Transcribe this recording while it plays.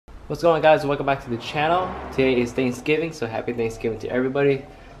What's going on, guys? Welcome back to the channel. Today is Thanksgiving, so happy Thanksgiving to everybody.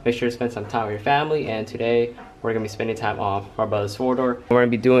 Make sure to spend some time with your family, and today we're gonna be spending time on my brother's four-door. We're gonna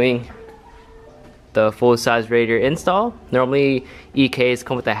be doing the full-size radiator install. Normally EKs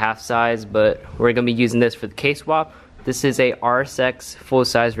come with a half size, but we're gonna be using this for the K swap. This is a RSX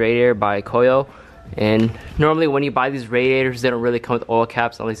full-size radiator by Koyorad, and normally when you buy these radiators, they don't really come with oil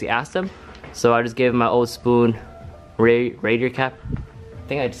caps unless you ask them. So I just gave him my old spoon radiator cap.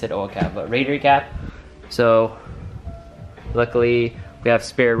 I think I just said oil cap, but radiator cap. So luckily we have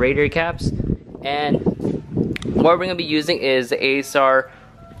spare radiator caps, and what we're gonna be using is the ASR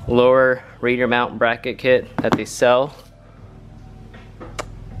lower radiator mount bracket kit that they sell,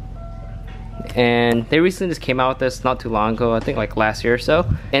 and they recently just came out with this not too long ago, I think like last year or so,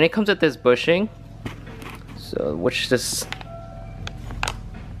 and it comes with this bushing, so which just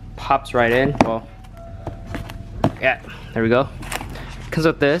pops right in. Well, yeah, there we go. Comes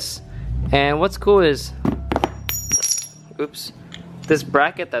with this, and what's cool is, oops, this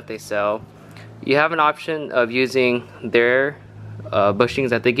bracket that they sell, you have an option of using their bushings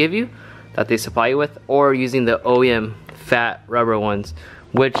that they give you, that they supply you with, or using the OEM fat rubber ones,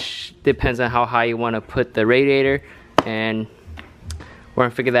 which depends on how high you want to put the radiator, and we're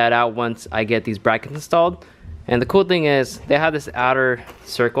gonna figure that out once I get these brackets installed. And the cool thing is they have this outer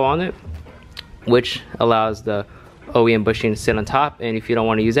circle on it, which allows the OEM bushing to sit on top, and if you don't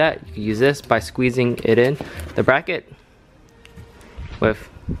want to use that, you can use this by squeezing it in the bracket with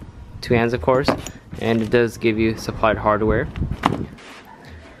two hands, of course, and it does give you supplied hardware.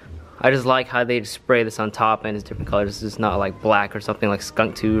 I just like how they just spray this on top, and it's different colors. It's not like black or something like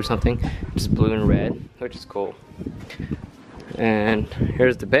Skunk 2 or something, just blue and red, which is cool. And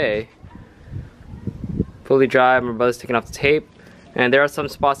here's the bay, fully dry. My brother's taking off the tape, and there are some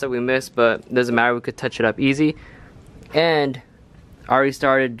spots that we missed, but it doesn't matter, we could touch it up easy. And I already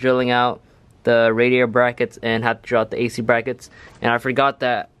started drilling out the radiator brackets and had to drill out the AC brackets, and I forgot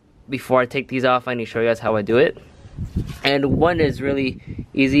that before I take these off I need to show you guys how I do it. And one is really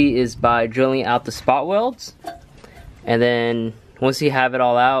easy, is by drilling out the spot welds, and then once you have it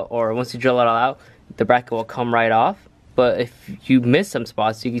all out, or once you drill it all out, the bracket will come right off. But if you miss some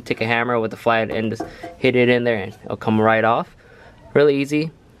spots, you can take a hammer with a flat and just hit it in there and it'll come right off. Really easy,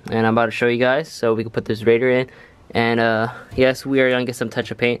 and I'm about to show you guys so we can put this radiator in. And yes, we are gonna get some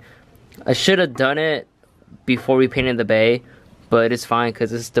touch-up paint. I should have done it before we painted the bay, but it's fine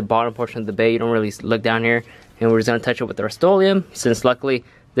because this is the bottom portion of the bay. You don't really look down here, and we're just gonna touch it with the Rust-Oleum, since luckily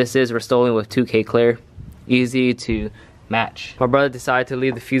this is Rust-Oleum with 2K clear, easy to match. My brother decided to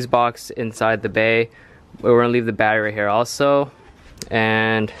leave the fuse box inside the bay. We're gonna leave the battery right here also,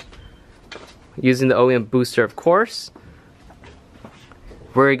 and using the OEM booster, of course.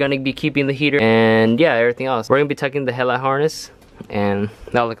 We're gonna be keeping the heater and yeah, everything else. We're gonna be tucking the headlight harness, and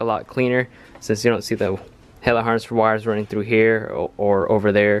that'll look a lot cleaner since you don't see the headlight harness for wires running through here or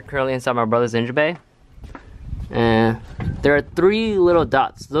over there. Currently inside my brother's engine bay, and there are 3 little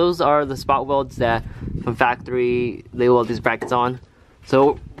dots. Those are the spot welds that from factory they weld these brackets on.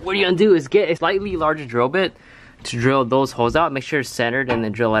 So what you're gonna do is get a slightly larger drill bit to drill those holes out. Make sure it's centered and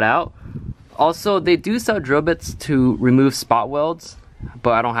then drill it out. Also, they do sell drill bits to remove spot welds,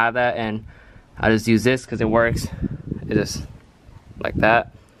 but I don't have that, and I just use this because it works. It just like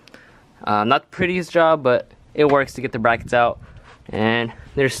that. Not the prettiest job, but it works to get the brackets out. And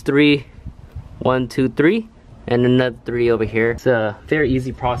there's 3, 1, 2, 3, and another 3 over here. It's a very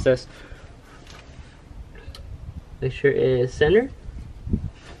easy process. Make sure it is centered.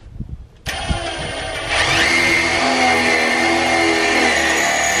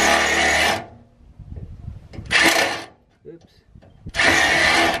 Oops.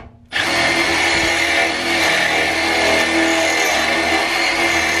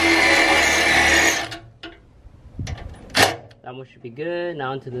 That one should be good.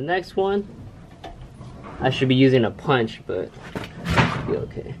 Now onto the next one. I should be using a punch, but it'll be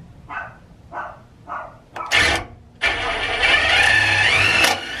okay.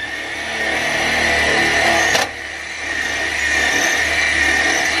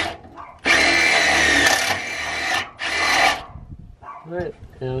 Alright,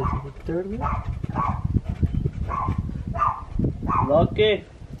 down to the 3rd one. Lucky.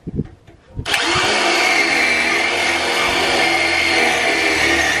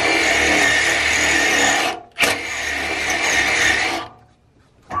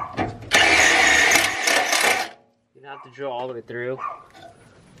 You have to drill all the way through.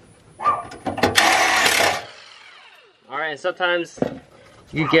 Alright, sometimes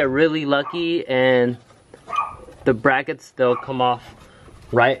you get really lucky and the brackets, they'll come off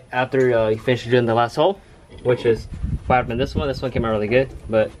right after you finish drilling the last hole, which is what happened in this one. This one came out really good,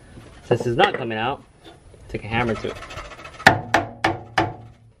 but Since it's not coming out, take a hammer to it.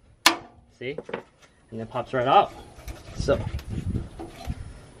 See? And it pops right out. So,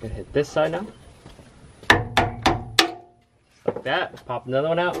 gonna hit this side now. Like that. Pop another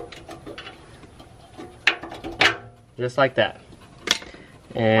one out. Just like that.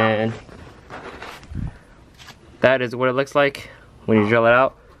 And that is what it looks like when you drill it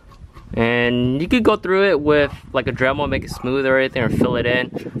out. And you could go through it with like a Dremel, make it smooth or anything, or fill it in.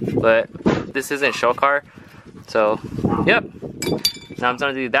 But this isn't show car. So, yep. Now I'm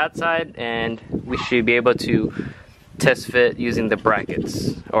gonna do that side, and we should be able to test fit using the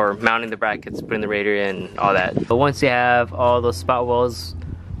brackets, or mounting the brackets, putting the radiator in, all that. But once you have all those spot welds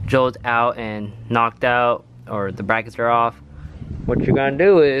drilled out and knocked out, or the brackets are off, what you're gonna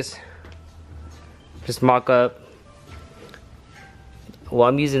do is just mock up. Well,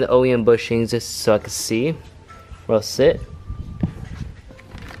 I'm using the OEM bushings just so I can see where it'll sit.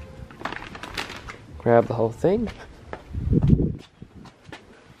 Grab the whole thing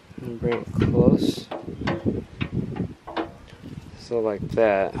and bring it close. So like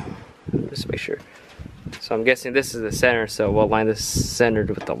that. Just make sure. So I'm guessing this is the center, so we'll line this centered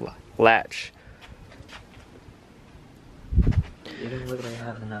with the latch. You don't look like I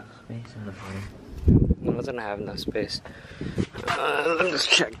have enough space in the frame. No, it doesn't have enough space. Let me just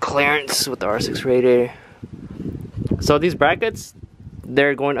check clearance with the R6 radiator. So these brackets,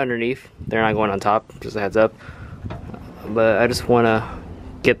 they're going underneath. They're not going on top, just a heads up. But I just want to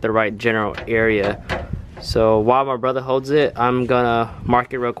get the right general area. So while my brother holds it, I'm gonna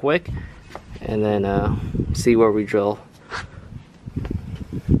mark it real quick and then see where we drill.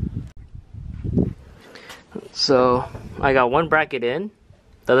 So I got one bracket in.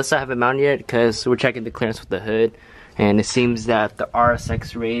 The other side I haven't mounted yet because we're checking the clearance with the hood, and it seems that the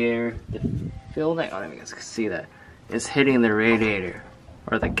RSX radiator, the fill neck, I don't know if you guys can see that, is hitting the radiator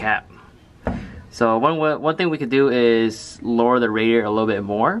or the cap. So one thing we could do is lower the radiator a little bit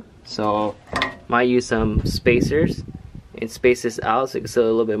more. So might use some spacers and space this out so you can see a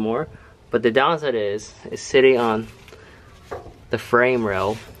little bit more. But the downside is it's sitting on the frame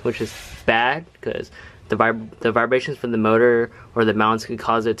rail, which is bad because the vibrations from the motor or the mounts could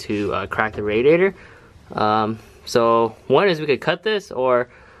cause it to crack the radiator. So one is we could cut this, or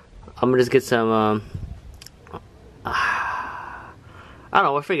I'm gonna just get some I don't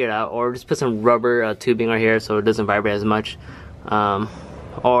know, we'll figure it out, or just put some rubber tubing right here so it doesn't vibrate as much.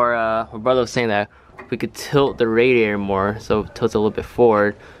 Or my brother was saying that we could tilt the radiator more so it tilts a little bit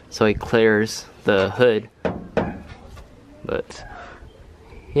forward so it clears the hood. But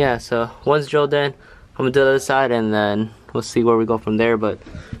yeah, so once drilled in, I'm gonna do the other side and then we'll see where we go from there. But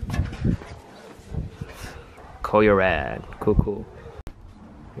Koyorad, cool.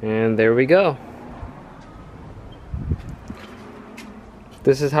 And there we go.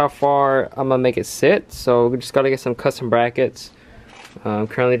 This is how far I'm gonna make it sit. So we just gotta get some custom brackets.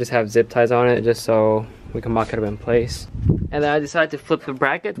 Currently just have zip ties on it just so we can mock it up in place. And then I decided to flip the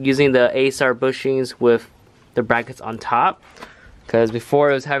bracket using the ASR bushings with the brackets on top, because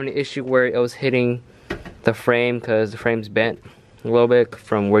before it was having an issue where it was hitting the frame because the frame's bent a little bit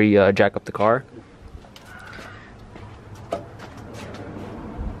from where you jack up the car.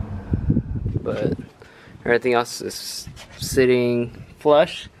 But everything else is sitting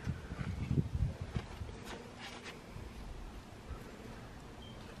flush.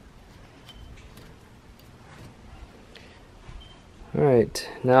 Alright,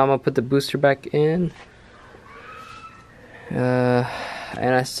 now I'm gonna put the booster back in.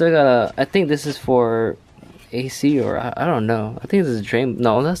 And I still gotta, I think this is for AC, or I don't know. I think this is a drain.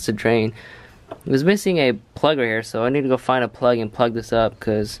 No, that's the drain. It was missing a plug right here, so I need to go find a plug and plug this up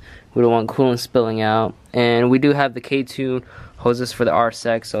because we don't want coolant spilling out. And we do have the K20 hoses for the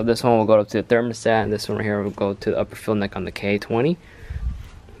RSX, so this one will go up to the thermostat, and this one right here will go to the upper fill neck on the K20.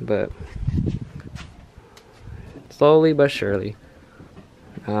 But slowly but surely.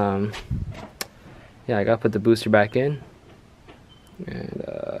 Yeah, I gotta put the booster back in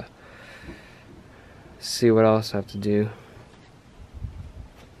and see what else I have to do.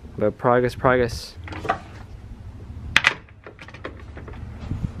 But progress.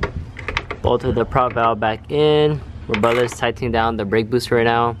 Bolted the prop valve back in. My brother's tightening down the brake booster right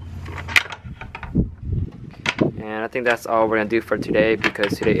now. And I think that's all we're gonna do for today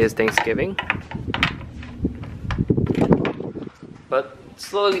because today is Thanksgiving. But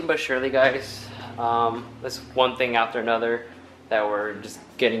slowly but surely, guys, there's one thing after another that we're just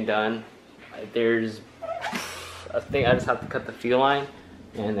getting done. There's, I think I just have to cut the fuel line,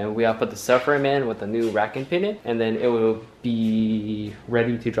 and then we have to put the subframe in with the new rack and pin in, and then it will be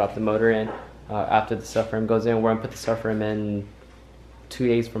ready to drop the motor in after the subframe goes in. We're gonna put the subframe in 2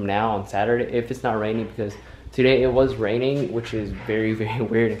 days from now on Saturday, if it's not raining, because today it was raining, which is very, very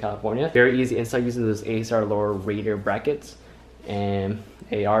weird in California. Very easy to install using those ASR lower radiator brackets. And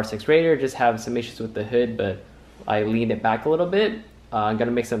a R6 radiator just have some issues with the hood, but I leaned it back a little bit. I'm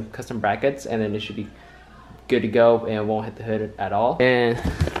gonna make some custom brackets, and then it should be good to go and won't hit the hood at all. And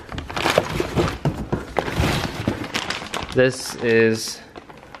this is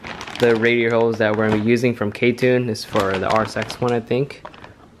the radiator hose that we're gonna be using from K20. This is for the R6 one, I think.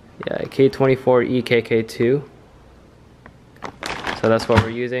 Yeah, K24 EKK2. So that's what we're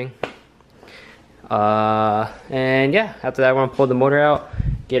using. And yeah, after that we're gonna pull the motor out,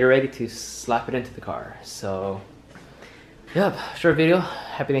 get it ready to slap it into the car. So yep, short video.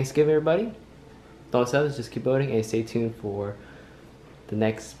 Happy Thanksgiving, everybody. Thumbs up, just keep voting and stay tuned for the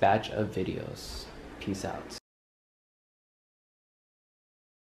next batch of videos. Peace out.